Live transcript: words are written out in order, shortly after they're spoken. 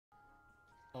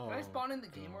Oh, Did I spawn in the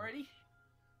game already?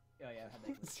 Oh yeah, I had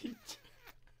that.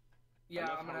 Yeah,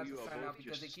 I'm gonna have to sign out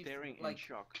because it keeps staring like. in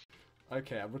shock.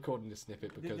 Okay, I'm recording this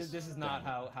snippet because This is not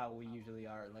how we usually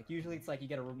are. Like usually it's like you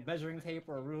get a measuring tape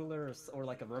or a ruler or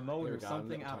like a remote Here we or go,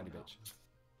 something. I'm a I tiny don't know.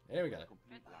 bitch. Here we go.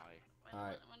 Complete lie.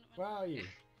 Alright, where are you?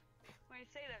 When you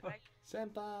say that, like,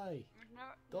 Senpai!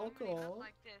 normally Doko. not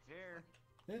like this. Here.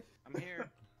 Yeah. I'm here.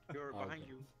 You're Okay. behind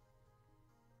you.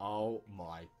 Oh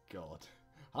my god.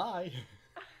 Hi!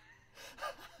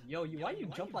 Yo, why you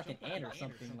jump like an ant or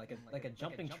something, like a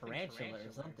jumping tarantula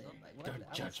or something? Like, what? Don't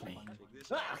That judge was me.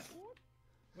 so funny.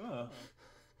 Ah!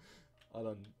 Hold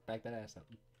on, back that ass up.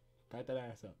 Back that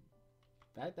ass up.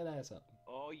 Back that ass up.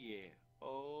 Oh yeah.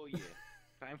 Oh yeah.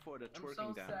 Time for the I'm twerking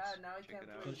so dance. sad now. I Check can't it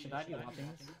out. play. Should I be watching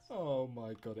this? Oh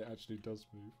my god, it actually does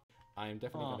move. I am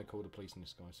definitely Oh. going to call the police on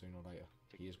this guy sooner or later.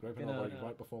 He is groping a Gonna- lolly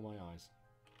right before my eyes.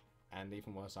 And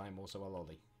even worse, I am also a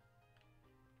lolly.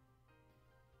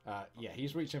 Yeah,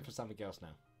 he's reaching for something else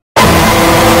now.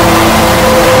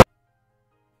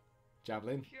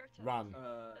 Javelin, VRChat. run.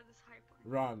 That is hyper.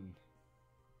 Run.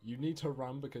 You need to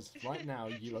run because right now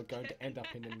you are going to end up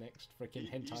in the next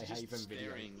freaking Hentai Haven video.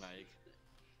 Staring like.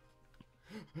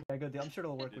 Yeah, good deal. I'm sure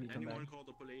it'll work when you Did come back. anyone call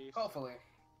the police? Hopefully.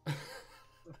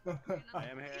 I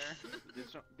am here. Did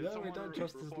No, we someone don't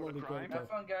trust this report a lolly crime? groper. Have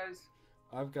fun, guys.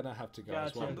 I'm gonna have to go Yeah,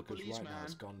 as well I'm the because police, right now man.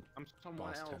 it's gone. I'm someone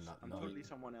Past else. 10 at I'm night. totally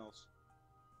someone else.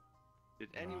 Did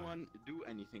anyone do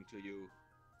anything to you,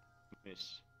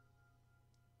 miss?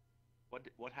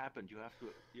 What happened? You have to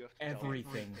tell me.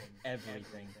 Everything.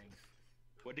 Everything.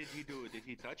 What did he do? Did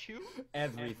he touch you?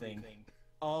 Everything.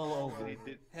 All over.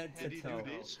 Did Head to did he do toe.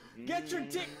 this? Get your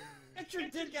dick! Get your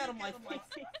dick out of my face!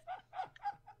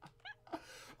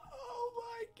 Oh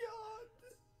my god!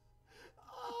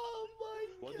 Oh my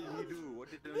god! What did he do? What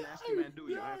did the nasty man do?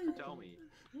 You have to tell me.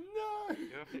 No! You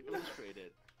have to illustrate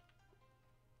it.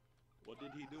 What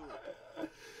did he do?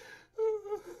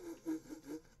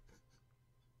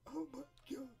 Oh my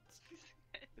god!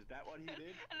 Is that what he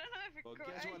did? I don't know if you're Well,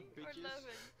 guess crying what, or bitches?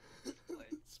 laughing.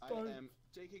 I Sprite. am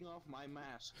taking off my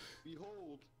mask.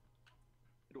 Behold,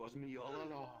 it was me all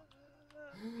along.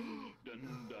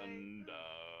 Dun dun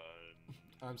dun.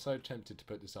 I'm so tempted to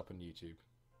put this up on YouTube.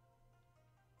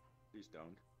 Please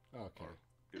don't. Okay. Or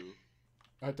do.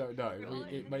 I don't know. Really?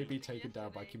 It may be taken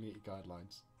down by community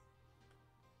guidelines.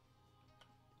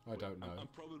 I don't know. I'm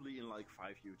probably in like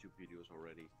 5 YouTube videos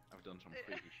already. I've done some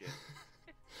freaky shit.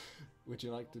 Would you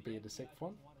like to be in the 6th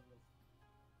one?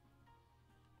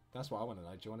 That's what I want to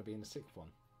know. Do you want to be in the 6th one?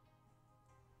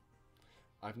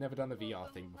 I've never done the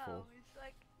VR thing before. It's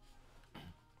like...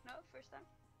 No, first time?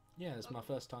 Yeah, it's my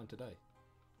first time today.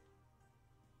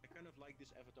 I kind of like this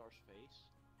avatar's face.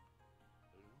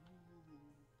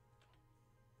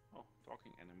 Oh,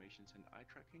 talking animations and eye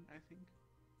tracking, I think.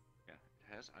 Yeah,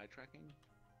 it has eye tracking.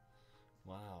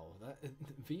 Wow, that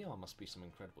VR must be some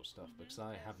incredible stuff because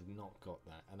I have not got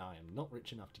that, and I am not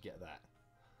rich enough to get that.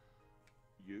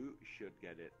 You should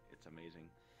get it. It's amazing.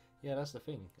 Yeah, that's the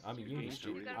thing. I'm a Your uni games are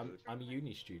student. really good. I'm a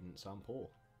uni student, so I'm poor.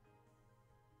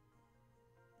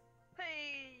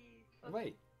 Hey!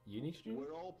 Wait, uni student?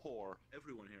 We're all poor.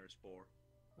 Everyone here is poor.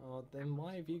 Oh, then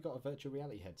why have you got a virtual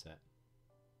reality headset?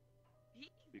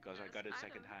 Because I got it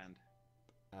second hand.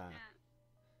 Ah, Yeah.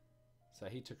 so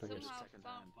he took a risk. Somehow second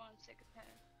found hand. one second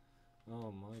hand.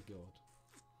 Oh my god.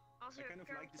 Also, I your kind of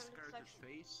like this character looks character's like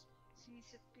face.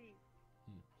 CCP.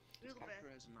 This Real bad. character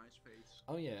has a nice face.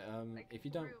 Oh yeah. Like, If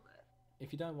you don't, real bad.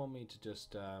 if you don't want me to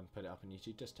just put it up on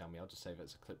YouTube, just tell me. I'll just save it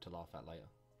as a clip to laugh at later.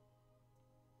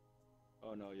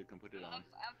 Oh no, you can put it on.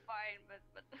 I'm fine,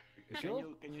 but Sure?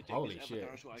 Can you take Holy this shit,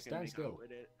 avatar so I can stand make still. out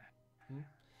with it?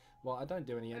 Well, I don't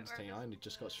do any Where editing. I does only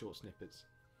just got the- short snippets.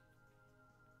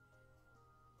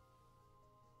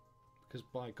 Because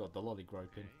by God, the lolly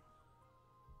groping.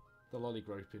 The lolly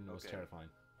groping was Okay. terrifying.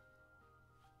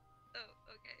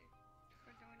 oh, okay.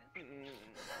 We're doing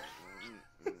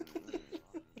it.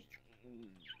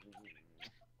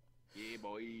 Yeah,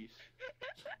 boys.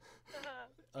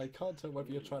 I can't tell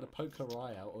whether you're trying to poke her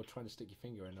eye out or trying to stick your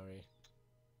finger in her ear.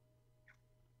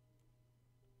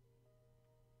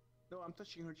 No, I'm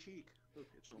touching her cheek. Look,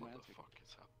 it's romantic. What the fuck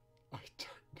is up? I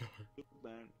don't know. Look,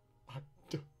 man. I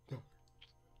don't know.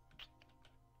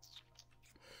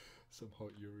 Some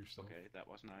hot Yuri stuff. Okay, that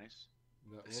was nice.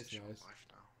 That This was is your nice. life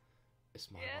now. It's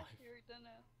my Yeah, life. you're done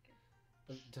now.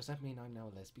 Okay. Does that mean I'm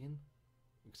now a lesbian?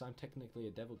 Because I'm technically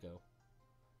a devil girl.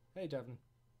 Hey, Javelin.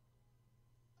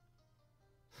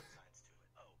 Sides to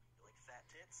it. Oh, you like fat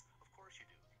tits? Of course you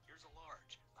do. Here's a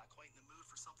large. Not quite in the mood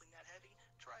for something that heavy?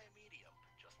 Try a medium.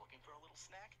 Just looking for a little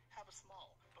snack? Have a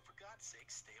small. But for God's sake,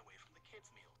 stay away from the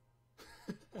kids' meal.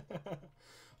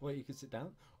 Wait, you can sit down?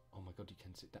 Oh my god, you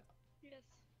can sit down. Yes.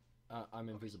 I'm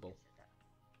invisible.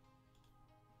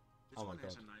 This Oh my one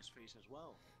has God. a nice face as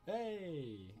well.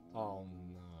 Hey! Oh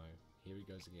no. Here he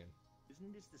goes again.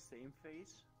 Isn't this the same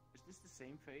face? Is this the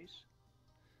same face?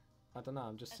 I don't know,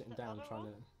 I'm just As sitting the down other trying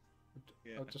one?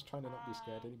 to... I'm just trying to not be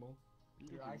scared anymore.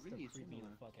 Your eyes still creep me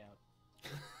the fuck out.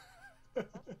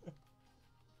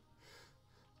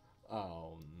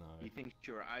 Oh He no. thinks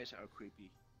your eyes are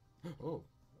creepy. Oh.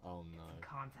 Oh no.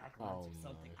 Contact lens Oh, or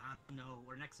something. no. I don't know.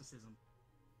 Or an exorcism.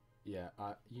 Yeah,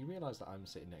 you realise that I'm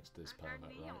sitting next to this Aren't pervert,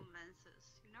 there right? neon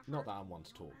lenses? You never Not that heard I'm of one to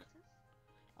neon talk. lenses?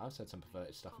 I've said some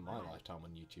perverted stuff in my Oh, wow. lifetime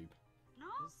on YouTube. No,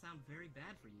 Those sound very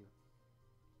bad for you.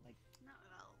 not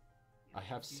at all. I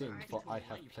have Your sinned, eyes for too I light,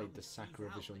 have you played the probably squeeze out,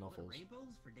 sacrificial like, what, novels.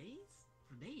 rainbows for days?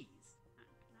 For days.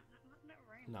 Not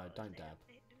No, rainbows, don't they dab. have-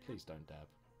 they do have, Please don't dab.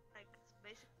 like,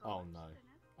 basic Oh, colors no. in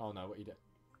it. Oh no, what you do?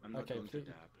 I'm not Okay, going please-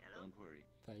 to dab. Yellow. Don't worry.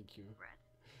 Thank you. Red.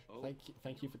 Oh,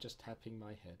 Thank you for just tapping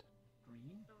my head.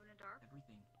 Green. Glow in the dark.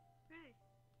 Everything. Really?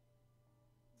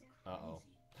 Uh oh.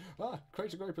 Crazy. Ah,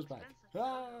 Crazy Groper's back. Expensive.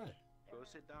 Ah. go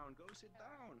sit down. Go sit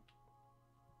down.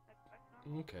 Like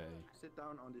normal. Okay. Sit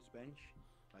down on this bench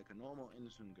like a normal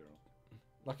innocent girl.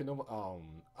 Like a normal. Oh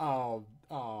no.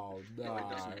 It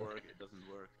doesn't work. It doesn't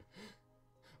work.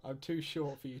 I'm too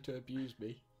short for you to abuse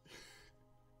me.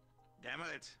 Damn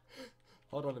it!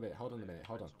 Hold on a minute. Hold on a minute.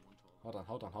 Hold on. Hold on.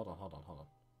 Hold on. Hold on. Hold on. Hold on.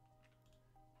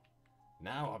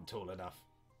 Now I'm tall enough.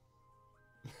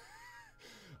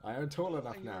 I am tall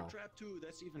enough And you're now. trapped too.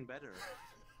 That's even better.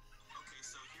 Okay,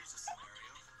 so here's a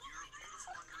scenario. You're a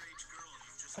beautiful underage girl and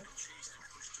you've just been chased and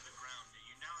pushed to the ground.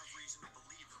 You now have reason to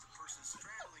believe that the person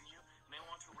straddling you may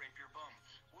want to rape your bum.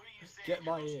 What do you say Get in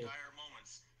your my most ear. dire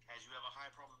moments, as you have a high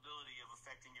probability of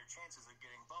affecting your chances of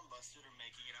getting bum busted or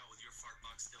making it out with your fart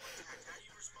box still intact? How do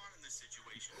you respond in this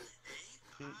situation?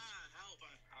 A, help,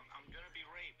 I'm gonna be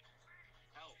raped.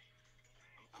 Help.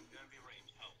 I'm gonna be raped.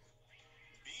 Help.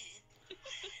 B, I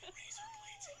had razor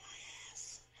blades in my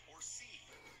ass. Or C,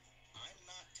 I'm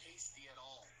not tasty at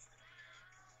all.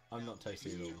 I'm Now, not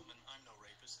tasty at ladies and all. gentlemen, I'm no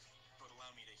rapist, but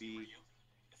allow me to B. humor you.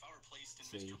 If I were placed in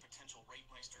C. Mr. Potential Rape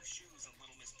Meister's shoes and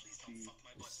Little Miss Please Don't C. Fuck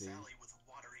My Butt C. Sally with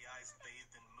watery eyes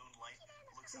bathed in moonlight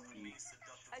looks up at me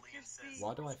seductively and says,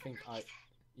 Why do I think I...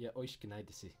 Yeah,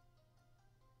 oishikanaidesi.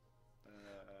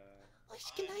 I would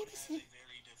have a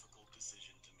very difficult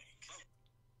decision to make.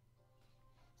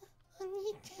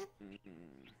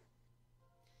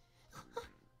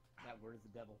 That word is the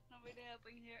devil. Nobody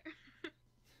helping here.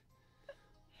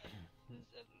 This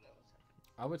is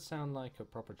I would sound like a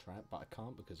proper trap, but I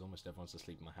can't because almost everyone's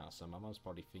asleep in my house. So my mum's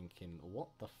probably thinking, "What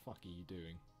the fuck are you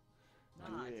doing?"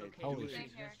 Nah, it's okay. Holy Just-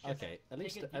 shit. just Okay, at take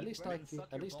least a deep at least breath I and can, suck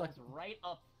at your least I balls can. right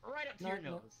up to No, your no,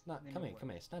 nose. no. and then Come you here, work. come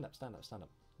here. Stand up, stand up, stand up.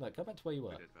 Look, go back to where you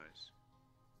were. Good advice.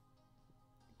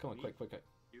 Come on, Me? quick, quick, quick.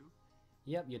 You?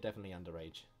 Yep, you're definitely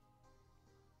underage.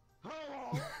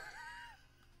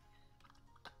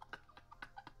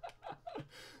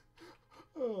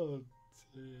 Oh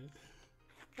dear.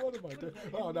 What am I doing?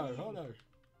 Oh no, oh no.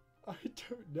 I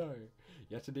don't know.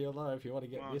 You have to deal low if you want to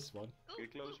get Come on. this one.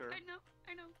 Get closer. I know.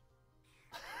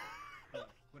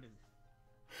 What is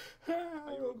it?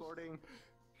 Are you recording?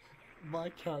 My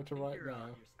character right your, now.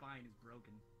 Your spine is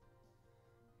broken.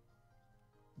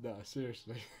 No,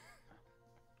 seriously.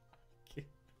 Dan,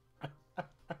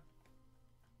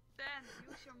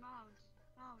 use your mouse.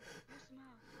 Mouse, use the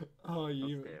mouse. Oh,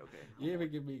 you Okay. you even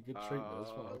give me good treatment as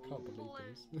well. I can't Pull believe it.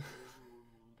 this.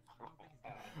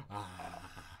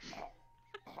 Ah.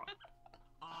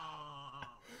 Oh,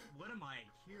 what am I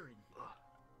hearing?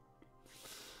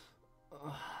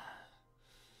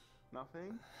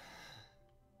 Nothing?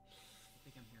 I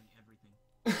think I'm hearing everything.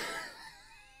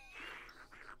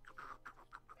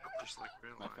 Just like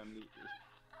real my family is.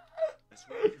 I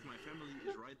swear, if my family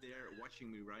is right there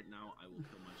watching me right now, I will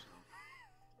kill myself.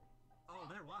 Oh,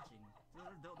 they're watching.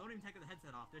 Don't even take the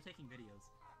headset off. They're taking videos.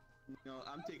 No,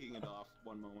 I'm taking it off.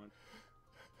 One moment.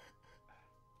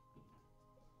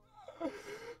 I'm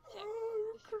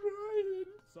crying.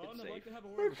 Son, It's I'd like safe. to have a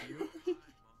word with you.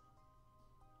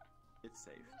 It's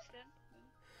safe. Listen.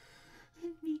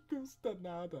 Me gusta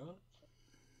nada.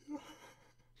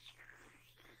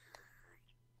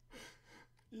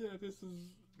 Yeah, this is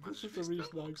the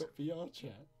reason I got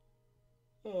VRChat.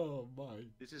 Oh my.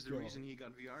 This is the God. reason he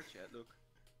got VRChat. Look.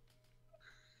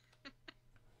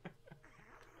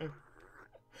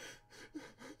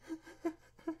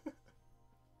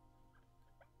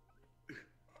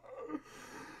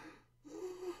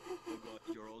 Oh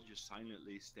God, you're all just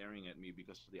silently staring at me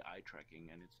because of the eye tracking,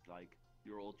 and it's like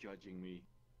you're all judging me.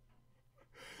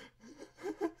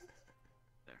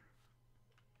 There.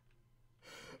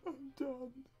 I'm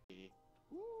done?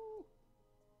 Woo.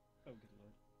 Oh, good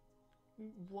lord.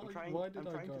 Why, I'm trying, why did I'm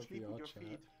I trying go to sleep with your VRChat?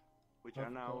 feet, which I've are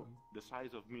now gone. the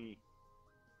size of me.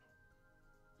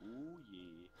 Ooh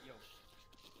yeah. Yo.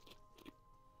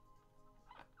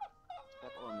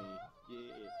 Step on me.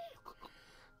 Yeah.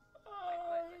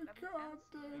 I let me can't dance.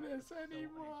 do I'm this so uninterested in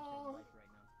anymore. life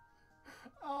right now.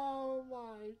 Oh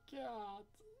my god.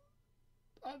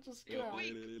 I just can't. You're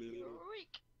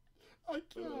weak. I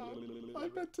can't. I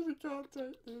mentally can't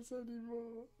take this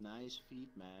anymore. Nice feet,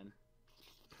 man.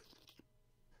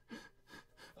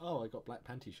 Oh, I got black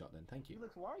panty shot then. Thank you.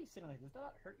 Felix, why are you sitting like this? Does that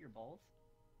not hurt your balls?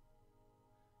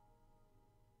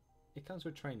 It comes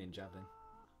with training, Javelin.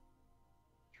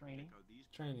 Training? Check out these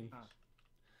Training. Huh.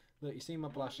 Look, you see my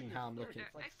blush and how I'm looking.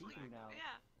 It's like Excellent. see-through now.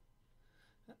 Yeah.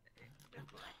 They're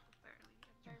black, apparently.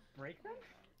 They're Break them?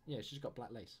 Yeah, she's got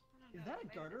black lace. I don't Is know, that a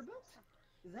maybe garter it's belt? awesome.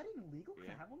 Is that even legal? Can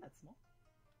Yeah. I have one that small?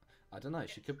 I don't know.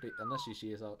 She could be, unless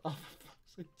she is old. Oh, for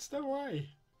fuck's sake, step away!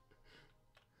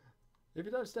 If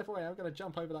you don't step away, I'm gonna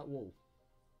jump over that wall.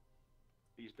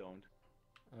 Please don't.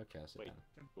 Okay, I'll sit Wait. down.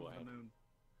 Jump Go over the ahead. moon.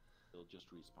 They'll just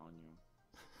respawn you.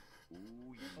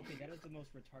 Ooh yeah. Okay, that is the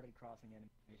most retarded crossing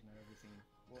animation I've ever seen.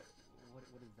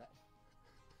 What is that?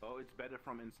 Oh, it's better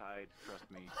from inside. Trust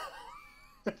me.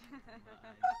 And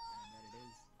that it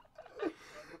is.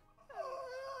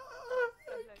 Oh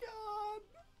my god!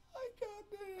 I can't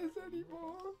do this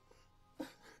anymore!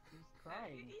 Who's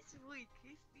crying? He's weak.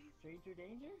 He's Stranger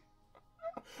danger?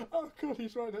 Oh god,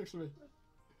 he's right next to me.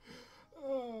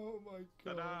 Oh my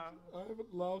god. Ta-da. I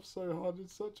haven't laughed so hard in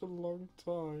such a long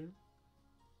time.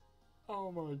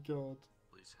 Oh my god.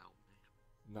 Please help me.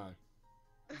 No.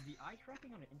 Is the eye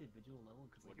tracking on an individual level?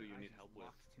 Cause, What like, do your you eyes need just help with?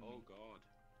 locked to Oh me. god.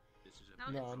 This is a No,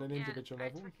 No, it's, on an individual eye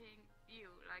level? tracking you,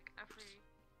 like every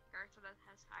character that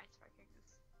has eye tracking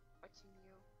is watching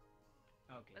you.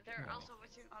 Okay. But they're Oh. also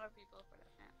watching other people for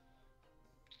that. Yeah.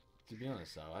 To be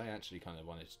honest though, I actually kind of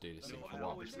wanted to do this No, thing I for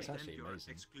always once. It's pretend actually you're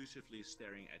amazing. exclusively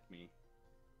staring at me.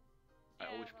 I Yeah,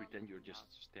 always well, pretend you're just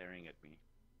staring at me.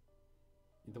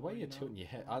 The way you're tilting your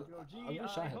head, I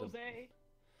wish I had a... Jose.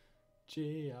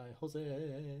 G.I.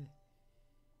 Jose.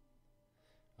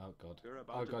 Oh god. You're Oh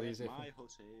about to god, get he's my if...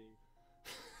 Jose.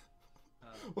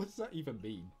 What does that even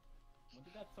mean? When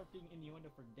did that start being innuendo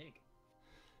for dick?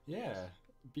 Yeah.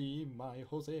 Be my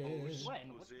Jose. Oh, When? shit. What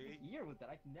Jose. year was that?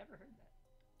 I've never heard that.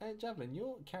 Hey Javelin,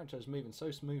 your character is moving so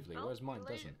smoothly, Well, whereas mine you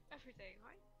learn doesn't. everything,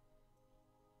 right?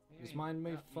 Does mine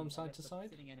move from I side guess to the side?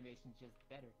 Sitting animation's just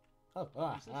better. Oh,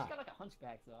 She's got like a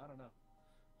hunchback, so I don't know.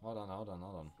 Hold on.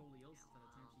 Scoliosis by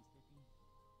the time she's 15.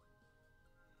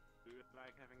 Do you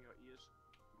like having your ears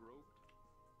groped?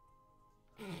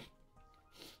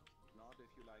 Not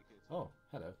if you like it. Oh,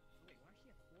 hello. Wait, why does she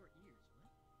have 4 ears?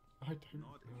 What? I don't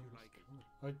Not if know. you like it.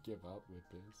 I give up with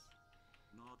this.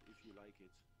 Not if you like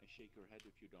it. And shake your head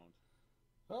if you don't.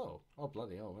 Oh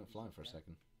bloody hell, I went flying for a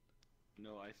second.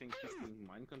 No, I think she's being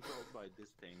mind controlled by this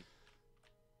thing.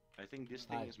 I think this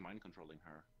thing Hi. is mind controlling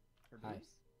her. Her Hi. boobs?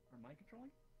 Or mind controlling?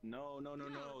 No. No,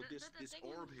 This the thing in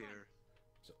orb front. here.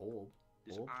 It's an orb.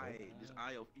 This Orb, eye. orb. This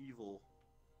eye of evil.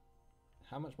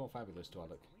 How much more fabulous do I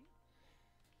look?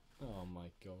 Oh my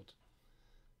god.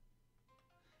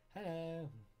 Hello.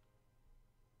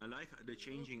 I like the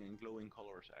changing and glowing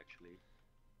colors actually.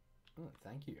 Oh,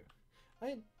 thank you.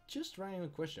 I just rang a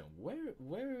question.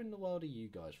 Where in the world are you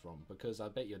guys from? Because I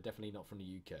bet you're definitely not from the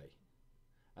UK.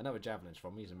 I know where Javelin's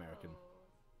from. He's American. Oh.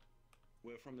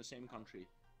 We're from the same country.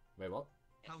 Wait, what?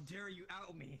 How dare you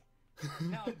out me?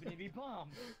 Now I'm gonna be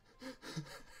bombed.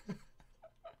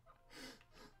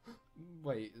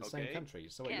 Wait, the same Okay. country.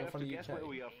 So wait, Yeah. You you're have from to the guess UK. where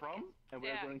we are from, and we're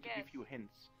Yeah, going to give guess. you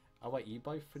hints. Oh wait, you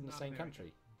both from the Not same very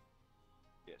country.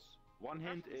 Yes. One We're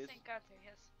hint from the is same country,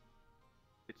 yes.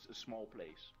 it's a small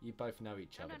place. You both know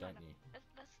each No, other, no, don't no. you?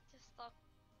 Let's just stop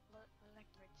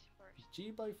language first. Do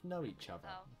you both know each other?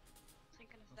 So,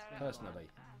 thinking of Let's that go. Personally.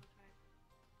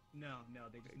 No,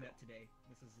 they just Okay, met go. today.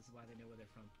 This is why they know where they're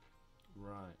from.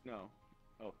 Right. No.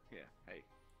 Oh, yeah. Hey,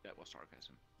 that was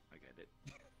sarcasm. I get it.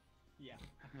 Yeah.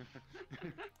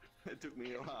 It took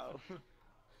me a while.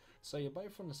 So you're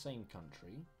both from the same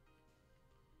country.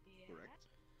 Yeah. Correct.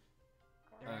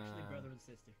 They're actually Uh, brother and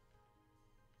sister.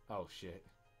 Oh shit.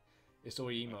 It's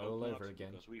all emo I hope all not, over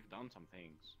again. Because we've done some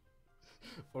things.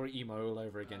 Or emo all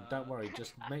over again. Don't worry, Uh,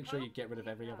 just make sure you get rid of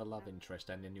every other love interest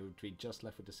and then you'll be just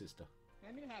left with the sister.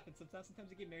 I mean, it happens sometimes.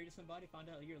 Sometimes you get married to somebody, find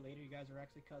out a year later you guys are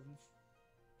actually cousins.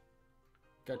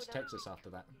 Go Oh, to that- Texas after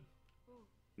that. Ooh,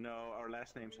 No, our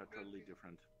last names are totally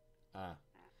different. Ah.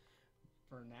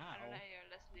 For I don't now. know your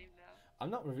last name though. I'm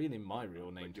not revealing my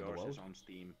real name But to the yours world. is on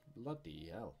Steam. Bloody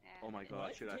hell. Yeah. Oh my god,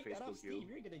 What? should I Take that off Facebook you? Steam,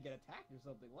 you're gonna get attacked or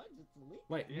something. What? It's illegal.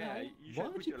 Wait, Yeah, no. you should Why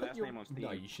would put you your put last your name on No,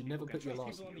 Steam. you should People never can put your trust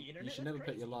last. people on the You internet? should That's never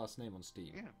put your crazy. last name on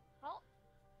Steam. Yeah. Well,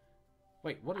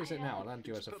 Wait, what is it now? I'll add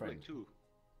you It's as a public friend. too.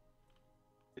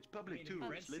 It's I public mean, too. if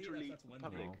friends It's see it, literally that's one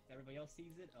public. thing. Everybody else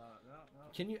sees it. No.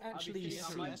 Can you actually Obviously, It's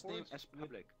on see? my last name force as with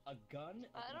public. A gun,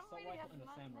 I an don't assault really have rifle, and a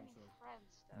that samurai many sword.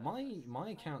 friends though. My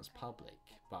account's public,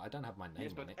 but I don't have my name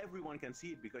Yes, but on it. everyone can see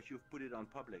it because you've put it on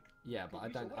public. Yeah, but I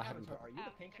Yuusha, don't. what I haven't. avatar Put... Are you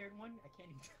the pink-haired one? I can't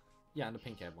even tell. Yeah, I'm the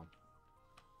pink-haired one.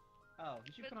 Oh,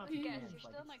 you should But put on let me some guess, pants,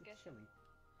 you're like, still it's not so guessing.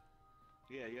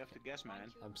 chilly. Yeah, you have to guess,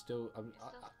 man. I'm still. You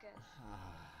still have to guess.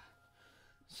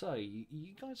 So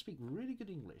you guys speak really good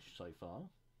English so far.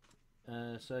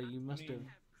 So you must have.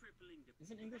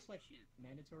 Isn't English like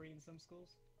mandatory in some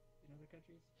schools in other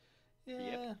countries?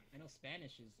 Yeah. I know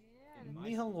Spanish is. Yeah. in my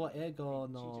日本語、 school, 英語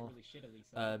they teach it の really shittily,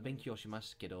 so 勉強しま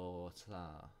すけど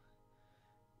さ。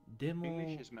でも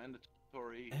English is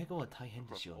mandatory 英語は大変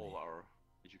で across すよ all ね。 our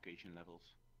education levels.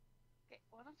 Okay,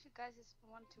 one of you guys is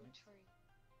 1, 2, 3.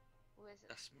 Who is it?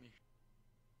 That's me.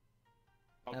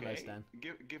 Hello, Okay, Stan.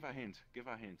 give a hint. Give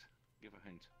a hint. Give a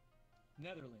hint.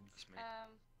 Netherlands. That's me.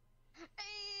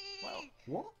 Hey! Well,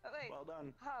 What? Oh, wait. well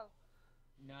done. How?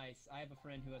 Nice. I have a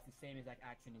friend who has the same exact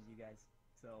accent as you guys.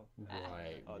 So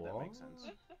Right. Oh, what? that makes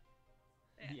sense.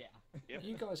 yeah. Yep.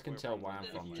 You guys can We're tell from where I'm the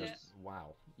from Netherlands. just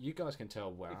wow. You guys can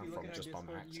tell where If I'm you look from at our just by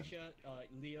my Discord, accent.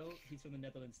 Yuusha, Leo, he's from the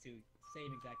Netherlands too.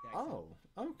 Same exact accent. Oh,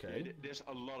 okay. There's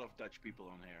a lot of Dutch people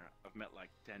on here. I've met like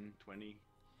 10, 20.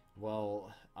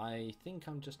 Well, I think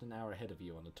I'm just an hour ahead of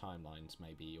you on the timelines,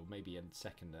 maybe, or maybe a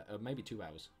second, maybe 2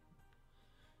 hours.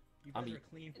 You I guys mean, are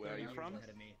clean where are 30 you years from? ahead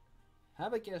of me.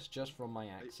 Have a guess just from my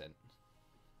accent.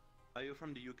 Are you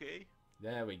from the UK?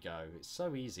 There we go. It's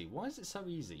so easy. Why is it so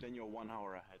easy? Then you're 1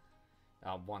 hour ahead.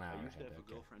 1 hour I used to ahead. have a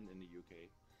Okay. girlfriend in the UK.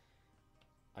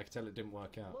 I can tell it didn't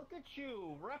work out. Look at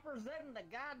you, representing the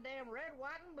goddamn red,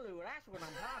 white, and blue. That's what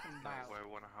I'm talking about. Where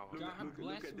one hour.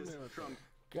 Look at this Trump.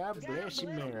 God God bless bless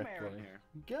America. America. Here.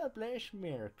 God bless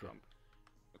America. Trump.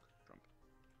 Look, Trump.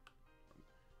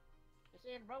 You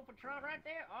see vote for Trump right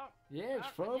there? Oh, Yeah, it's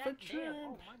for yeah, Trump. yeah.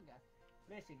 Oh my God.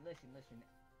 Listen.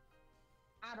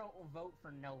 I don't vote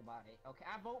for nobody, okay?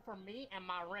 I vote for me and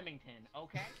my Remington,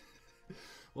 okay?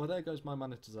 Well, there goes my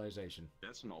monetization.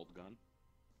 That's an old gun.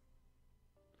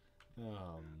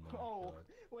 Oh my Oh, god.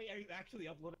 wait, are you actually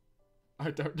uploading?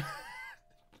 I don't know.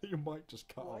 You might just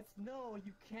cut off. What? No,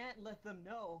 you can't let them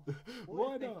know. What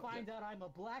Why if they not? find out I'm a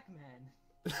black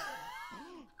man?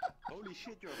 Holy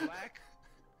shit, you're black!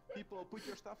 People, put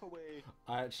your stuff away.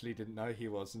 I actually didn't know he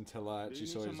was until I actually you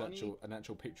saw need his some money? an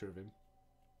actual picture of him.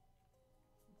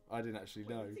 I didn't actually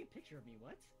Wait, know. you see a picture of me,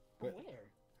 what? From But- where?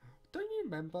 Don't you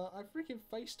remember? I freaking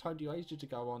FaceTimed you ages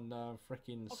ago on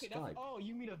freaking Okay, Skype. that's, oh,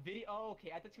 you mean a video? Oh,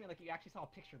 okay, I thought you meant like you actually saw a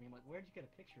picture of me. I'm like, where'd you get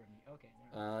a picture of me? Okay,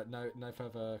 never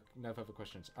mind. No further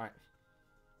questions. All right.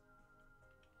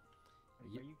 Are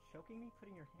you choking me,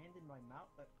 putting your hand in my mouth?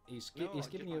 He's No, he's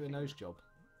just giving my you a finger. nose job.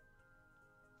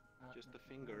 Just a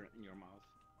finger in your mouth.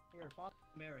 Here, fuck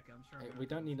America, I'm sure. Hey, we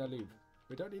don't need no lube.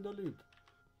 We don't need no lube.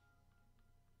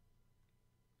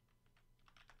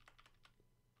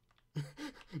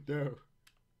 No.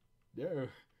 No.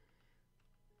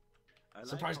 I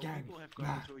Surprise like how gang. People have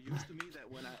gotten so used to me that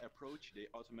when I approach, they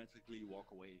automatically walk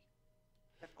away.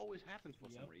 That always happens for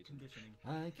some reason. Conditioning.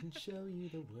 I can show you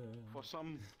the world. For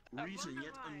some reason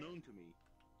yet why. unknown to me.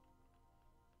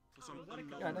 For some Is that a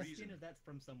unknown color reason. skin? Is that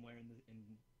from somewhere in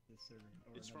this server?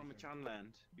 Or It's another from a server?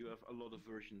 Chanland. You have a lot of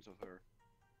versions of her.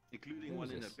 Including Who one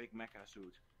is in a this? big mecha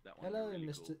suit. That one Hello, really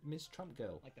Mr. cool. Miss Trump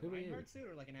girl. Like the Who are you? Reinhardt suit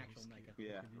or like an actual mecha?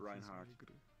 Yeah, Reinhardt.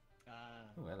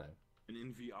 Oh, hello. And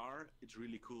in VR, it's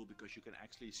really cool because you can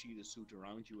actually see the suit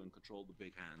around you and control the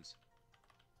big hands.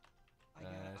 I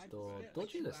got, sto spent,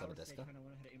 dođi like, da 2 sada hours today deska. trying to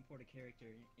learn how to import a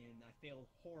character, and I failed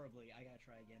horribly. I gotta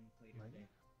try again later today.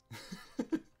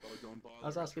 Oh, don't bother. I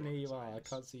was asking who it's you are. I rocket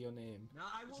can't see your name. No,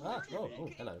 I will Ah, learn oh, it. oh,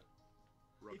 hello.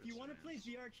 If you want to play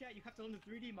VRChat, you have to learn the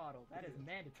 3D model. That is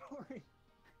mandatory.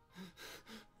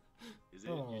 Is it?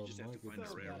 Oh You just have my to find a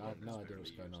goodness, rare I one have no that's idea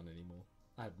what's barely going on used. anymore.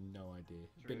 I have no idea.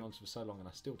 True. Been on for so long and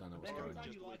I still don't know what's Then every going on.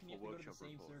 time Just you log wait in, you have for to go to the workshop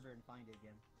same report. server and find it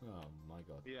again. Oh my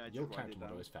god. Yeah, Your just write character it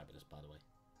model down. is fabulous, by the way.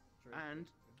 True. And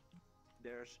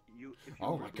there's you. If you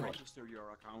Oh my God. register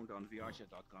your account on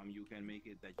VRChat.com, you can make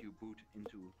it that you boot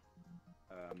into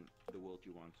the world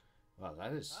you want. Well,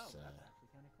 that is. Oh, that's actually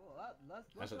kind of cool. Looks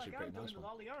That's like actually I'm pretty doing nice the one.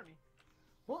 Lolly Army.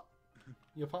 What?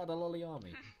 You're part of the lolly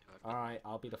army. All right,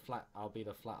 I'll be the flat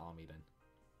army then.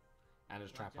 And the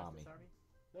trap Justice army.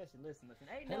 Listen. Ain't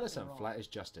Hey, nothing listen, wrong flat is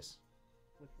justice.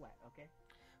 with flat, okay?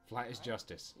 Flat is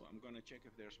justice. Well, I'm gonna check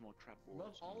if there's more trap Love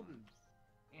walls. all online. dudes.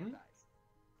 And guys.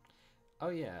 Oh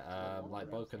yeah, like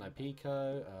Boku no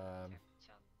Pico.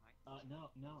 No.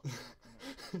 No.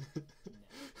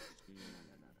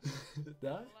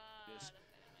 No? This-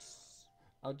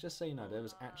 Oh, just so you know, there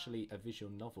was actually a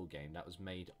visual novel game that was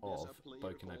made There's of a player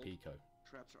Boku no called- Pico.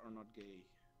 Traps are not gay.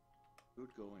 Good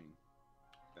going.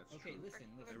 That's Okay, true. listen.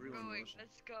 Everyone Going, knows it.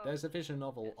 let's go. There's a visual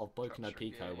novel of Boku no Traps are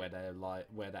Pico gay.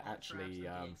 where they're actually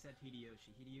Except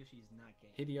Hideyoshi. Hideyoshi's not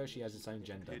gay. Hideyoshi has its own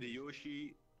gender.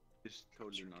 Hideyoshi is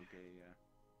totally not gay, yeah.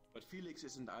 But Felix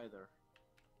isn't either.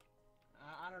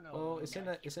 I don't know. Well, it's in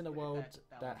a Put it world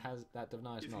that that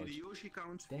denies If knowledge. Hideyoshi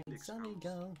counts, Then Felix Sonny counts.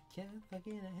 go, can't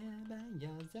forget a hand by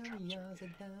yours, yours,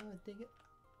 and now I think it.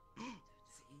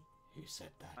 Who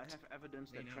said I that? have evidence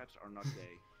They that know. traps are not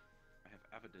gay. I have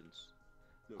evidence.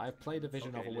 Look, I've played a visual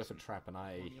Okay, novel listen. with a trap, and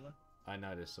Formula. I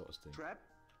know this sort of thing. trap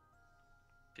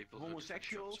People who do traps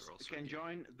homosexuals are also can gay.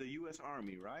 join the U.S.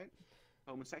 Army, right?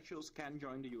 Homosexuals can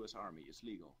join the U.S. Army. It's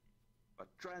legal. But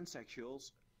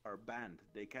transsexuals are banned.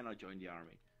 They cannot join the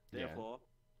army. Yeah. Therefore,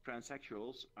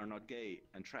 transsexuals are not gay,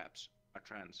 and traps are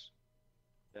trans.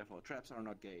 Therefore, traps are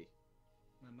not gay.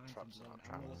 My mind's Traps blown. are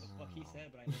I don't know what the fuck he trans.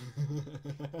 said, but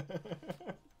I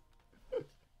know.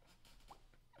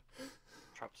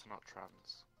 Traps are not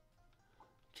trans.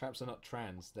 Traps are not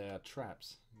trans, they are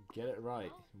traps. Get it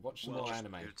right. Watch some Well, more just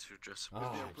anime. Dudes who dress Ah, up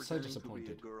I'm They're so pretending disappointed.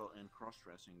 to be a girl and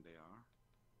cross-dressing. They are,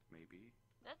 maybe.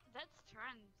 That's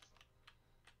trans.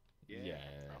 Yeah.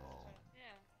 Yeah.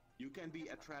 You can be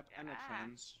a trap and a Yeah.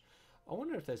 trans. I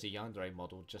wonder if there's a yandere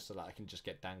model just so that I can just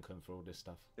get Dankun for all this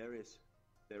stuff. There is.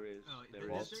 There is. Oh, there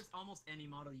What? is. there's almost any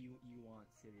model you want,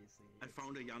 seriously. I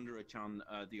found a Yandere-chan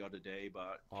the other day,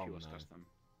 but Oh, she was no. custom.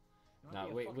 No,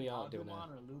 we are doing a-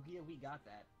 or Lugia, we got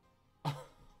that.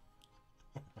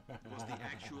 It was the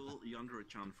actual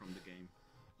Yandere-chan from the game,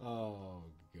 Oh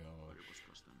but god. it was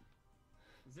custom.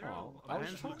 Is there Oh, a I was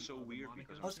version trying- of so the weird Monica?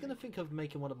 because I was gonna think of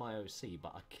making one of my OC,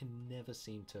 but I can never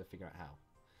seem to figure out how.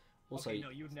 Also, Okay, no,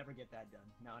 you would never get that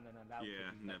done. No, that would Yeah, take you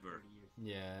like never. 30 years.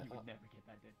 yeah. You would never get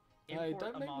that done. Hey, Import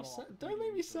don't a make me model sad. off Don't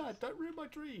make me 3D sad. first. Don't ruin my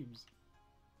dreams.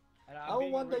 And I will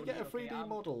being one day rude, get a okay, 3D I'm-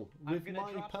 model I'm with gonna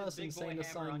my drop this person big boy saying a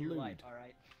hammer on sign your lewd. life,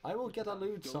 alright? I will get a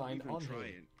lewd Don't sign even on try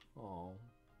here. it. Oh.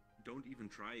 Don't even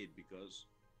try it because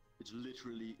it's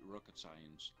literally rocket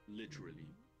science. Literally.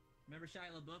 Remember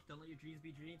Shia LaBeouf, don't let your dreams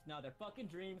be dreams? No, they're fucking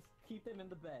dreams. Keep them in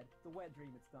the bed. It's a wet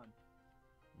dream, it's done.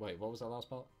 Wait, what was that last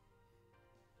part?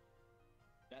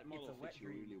 That It's model a wet fits you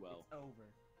dream. really well. It's over.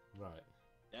 Right.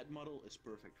 That model is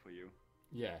perfect for you.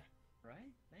 Yeah. Right?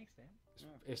 Thanks, fam.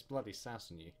 It's bloody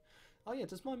sassing you. Oh yeah,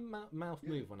 does my mouth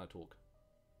move when I talk?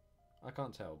 I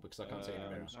can't tell because I can't see it in the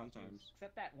mirror. Sometimes.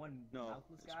 Except that one No,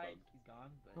 mouthless it's guy. bugged. He's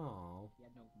gone, but Oh. he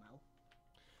had no mouth.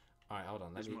 Alright, hold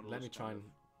on. This model Let me is try kind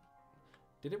and...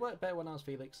 Did it work better when I was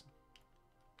Felix?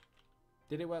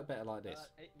 Did it work better like this?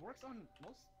 It works on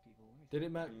most people. Let me Did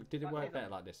see. it Okay, work then. better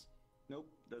like this? Nope,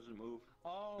 doesn't move.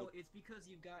 Oh, Nope. it's because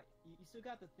you still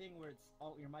got the thing where it's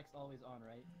all your mic's always on,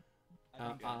 right? I Uh,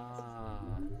 think that's-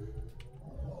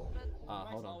 But Your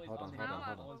mic's hold on, always hold on, then hold it'll on,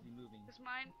 hold on. always be moving. because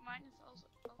mine is also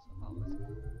always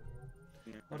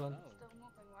Hold on. Oh. still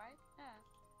moving, right?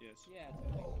 Yeah. Yes. Yeah, it's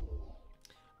moving.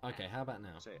 Okay, how about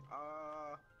now? Say,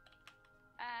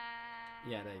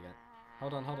 Yeah, there you go.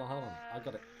 Hold on. I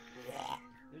got it.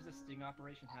 There's a sting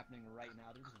operation happening right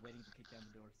now. They're just waiting to kick down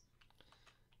the doors.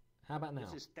 How about now? This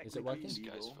is Is it technically working? These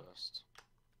guys Legal. first.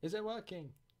 Is it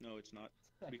working? No, it's not.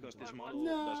 Technically. Because this What? model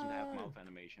doesn't have No. mouth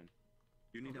animation.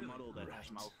 You need a Really? model that has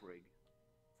Right. mouth rig.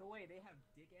 So wait, they have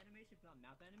dick animation, but not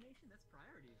mouth animation? That's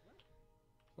priorities. What?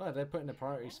 Well, they're putting the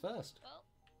priorities first. Well,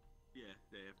 Yeah,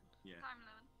 they have. Yeah. time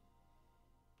limit.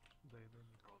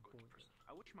 All going to prison.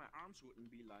 I wish my arms wouldn't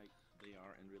be like they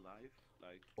are in real life.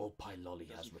 Like, Opie Lolly it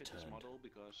has doesn't fit this returned. model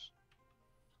because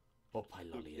Opie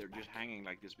look, Lolly they're is just back. hanging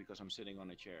like this because I'm sitting on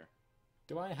a chair.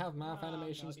 Do I have mouth No,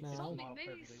 animations no, it's now? all- Zombie, Model maybe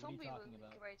perfectly. What are you zombie talking would be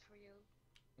about? great for you.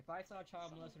 If I saw a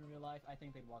child molester in real life, I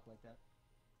think they'd walk like that.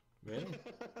 Really?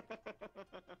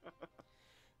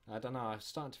 I don't know. I'm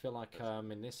starting to feel like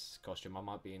in this costume I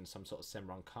might be in some sort of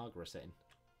Senran Kagura setting.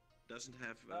 Doesn't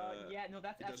have. Yeah, no,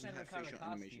 that's It doesn't actually have kind of facial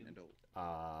costume. animation at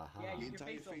all. Yeah, The your entire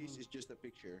face will face move. is just a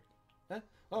picture.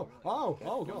 Oh, That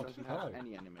god, doesn't have hello.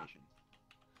 any animation.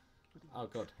 Oh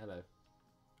god, hello.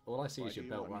 All I see Why is do your you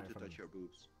belt want right me in to front touch of your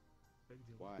boobs?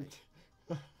 Why?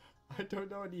 me. I don't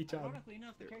know, Ani-chan. Ironically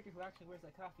enough, the character who actually wears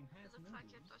that costume It has looks no like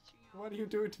boobs. you're touching you. What are you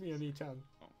doing to me, Ani-chan?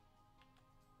 Oh.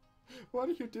 What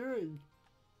are you doing?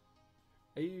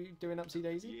 Are you doing Upsy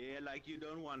Daisy? Yeah, like you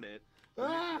don't want it.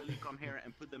 Ah! Literally come here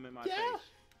and put them in my Yeah.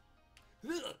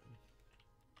 face.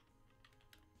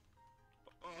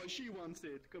 Oh, Oh, she wants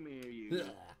it. Come here, you.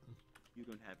 You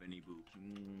don't have any boobs.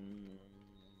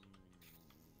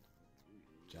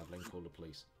 Javelin, call the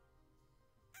police.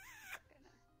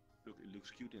 Look, it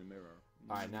looks cute in the mirror.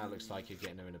 Alright, now it looks like you're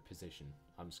getting her in a position.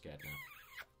 I'm scared now.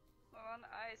 My one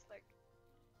eye is like.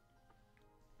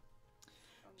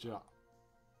 Do you know,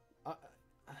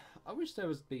 I wish there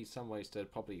would be some ways to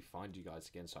probably find you guys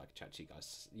again so I could chat to you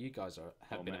guys. You guys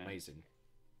have been amazing.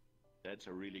 That's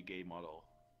a really gay model.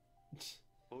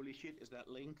 Holy shit, is that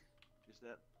Link? Is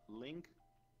that Link?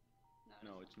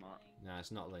 No, it's not. No,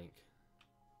 it's not Link.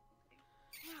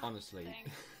 Honestly.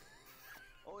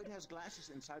 Oh, it has glasses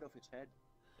inside of its head.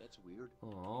 That's weird.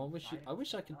 Oh, I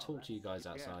wish I could talk to you guys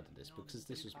outside of this because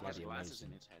this was bloody amazing.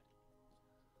 In its head.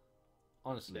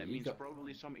 Honestly, that means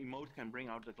probably some emote can bring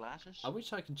out the glasses. I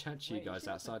wish I could chat to you guys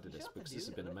outside of this because this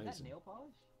has been amazing.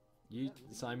 You,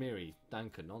 Saimiri,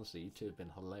 Duncan, honestly, you two have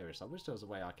been hilarious. I wish there was a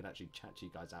way I could actually chat to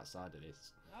you guys outside of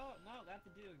this. No, that's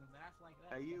the dude. That's like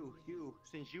that. Hey, you,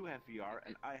 since you have VR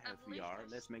and I have VR,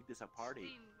 let's make this a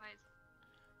party.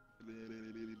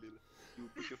 You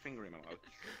put your finger in my mouth.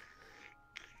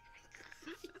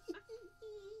 It's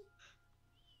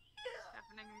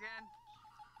happening again.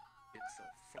 It's so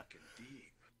fucking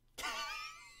deep.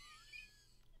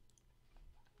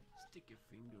 Stick your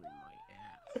finger in my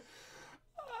ass.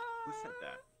 Who said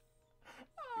that?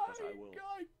 Because I will.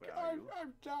 Where are you?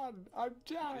 I'm done. I'm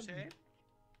done. What did you say?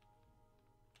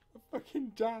 I'm fucking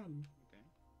done. Okay.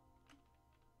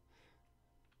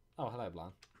 Oh, hello,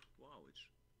 Blan. Wow, it's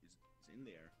in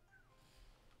there.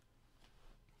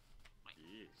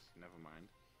 Yes, never mind.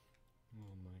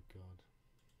 Oh my god.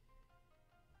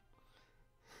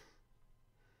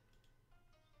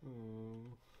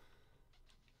 Oh.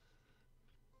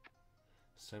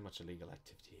 So much illegal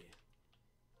activity here.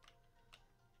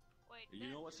 Wait, You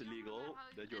know what's illegal?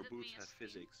 That your boots have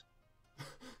physics.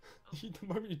 The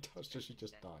moment you touched her, she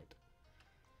just died.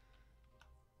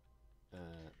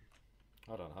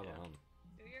 Hold on.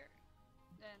 Do you?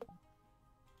 Then.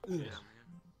 Yeah. Do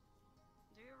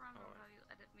you remember how you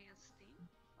added me on Steam?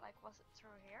 Like, was it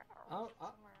through here or was it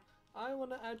somewhere? I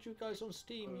want to add you guys on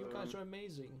Steam. You guys are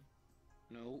amazing.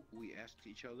 No, we asked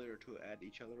each other to add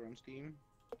each other on Steam.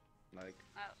 Like.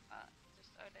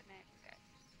 Just the name. Okay.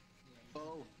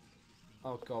 Oh.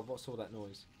 Oh god, what's all that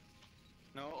noise?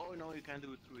 No, oh no, you can't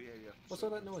do it through here. Yeah. What's all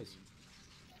that noise?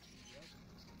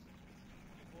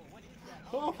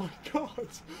 Oh my god!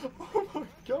 Oh my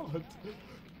god!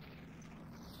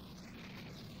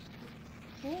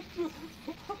 What the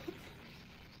fuck?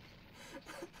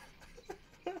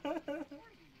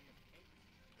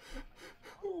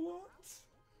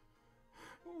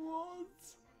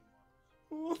 What?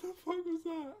 What the fuck was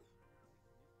that?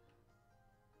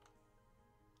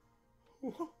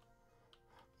 What?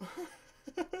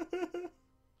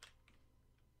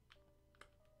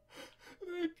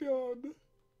 They're gone.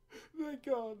 They're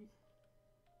gone.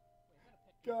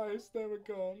 Guys, they were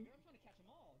gone. I'm trying to catch them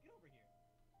all. Get over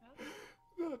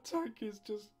here. That tank is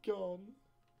just gone.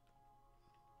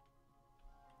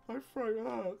 My throat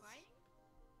hurts.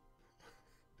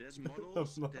 There's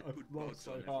models that put bugs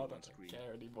on hard, everyone's I don't screen.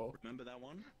 care anymore. Remember that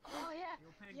one? Oh yeah.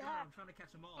 I'm trying to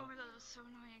catch them all. Oh my god, that was so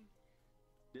annoying.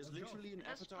 There's literally an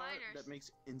There's avatar spiders. that makes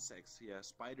insects. Yeah,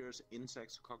 spiders,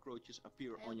 insects, cockroaches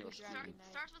appear on your screen.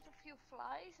 Starts with a few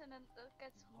flies and then it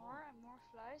gets more and more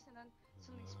flies and then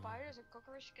suddenly spiders and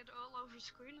cockroaches get all over the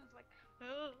screen. It's like,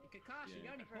 oh. Kakashi, you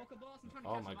got any Pokeballs? I'm trying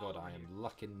to Oh catch my them all god, over I am here.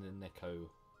 lucking the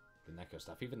Neko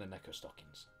stuff, even the Neko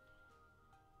stockings.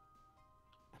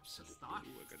 Absolutely Stock?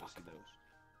 Ooh, I gotta see fuckable.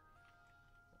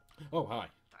 those. Oh,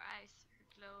 hi. Her eyes are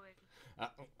glowing.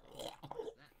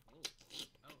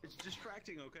 It's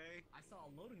distracting, okay? I saw a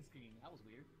loading screen. That was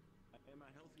weird. I am a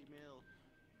healthy male.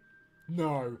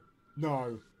 No.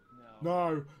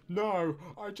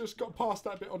 I just got past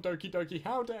that bit on Doki Doki.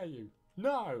 How dare you?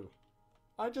 No.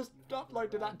 I just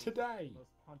uploaded that today.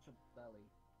 Most punch a belly.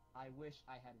 I wish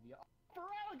I had VR.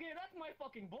 Alligator, that's my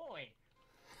fucking boy.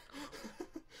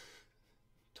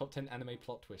 Top 10 anime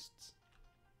plot twists.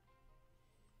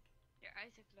 Your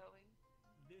eyes are glowing.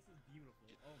 This is beautiful.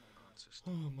 Oh my god.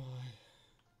 Oh my.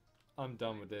 I'm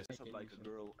done with this. Dress up like a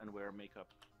girl and wear makeup.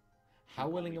 How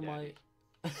willing am I?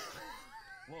 Whoa,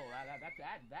 that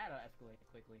escalated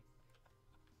quickly.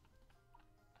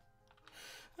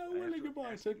 How I have willing to am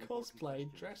I ask to an important cosplay,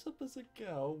 question. dress up as a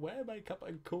girl, wear makeup,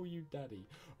 and call you daddy?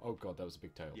 Oh god, that was a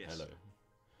big tail. Yes. Hello.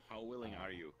 How willing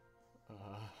are you?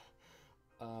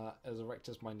 As erect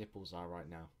as my nipples are right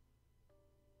now.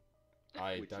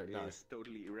 I Which don't know. is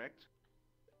totally erect.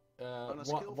 On a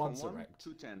scale from One's 1 erect.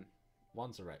 to 10.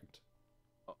 One's erect.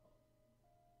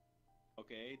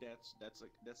 Okay, that's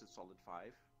a solid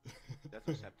 5. That's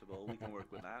acceptable. We can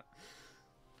work with that.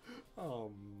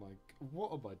 Oh my!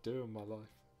 What am I doing in my life?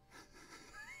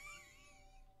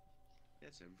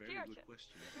 That's a very VRChat. good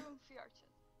question. Doing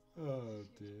VRChat. Oh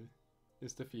dear.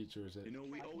 It's the future, is it? You know,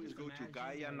 we I can always just go to imagine,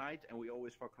 Gaia like- night and we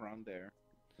always fuck around there.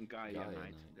 On Gaia, Gaia night,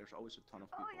 night. there's always a ton of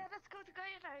people. Oh yeah, let's go to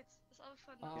Gaia nights. It's all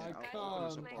fun. I Yeah, Gaia I'll open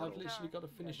nights some playing can't. I've portals. literally got to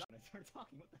Yeah, finish. God, I started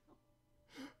talking. What the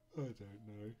hell? I don't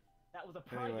know. That was a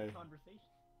private Anyway. conversation.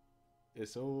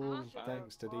 It's all Awesome.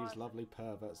 thanks to these Awesome. lovely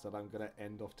perverts that I'm gonna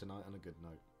end off tonight on a good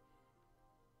note.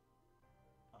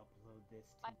 Upload this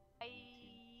to Bye.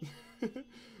 YouTube.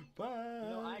 Bye. You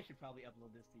know, I should probably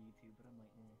upload this to YouTube, but I'm like,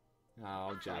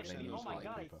 Oh, Javelin, Actually, you oh my slight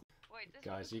God, people. Wait, this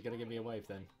Guys, one's you gonna give me a fine. wave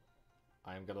then?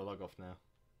 I am gonna log off now.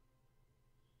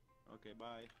 Okay,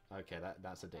 bye. Okay,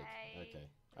 that's a dick. Bye. Okay.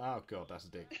 Oh god, that's a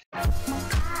dick.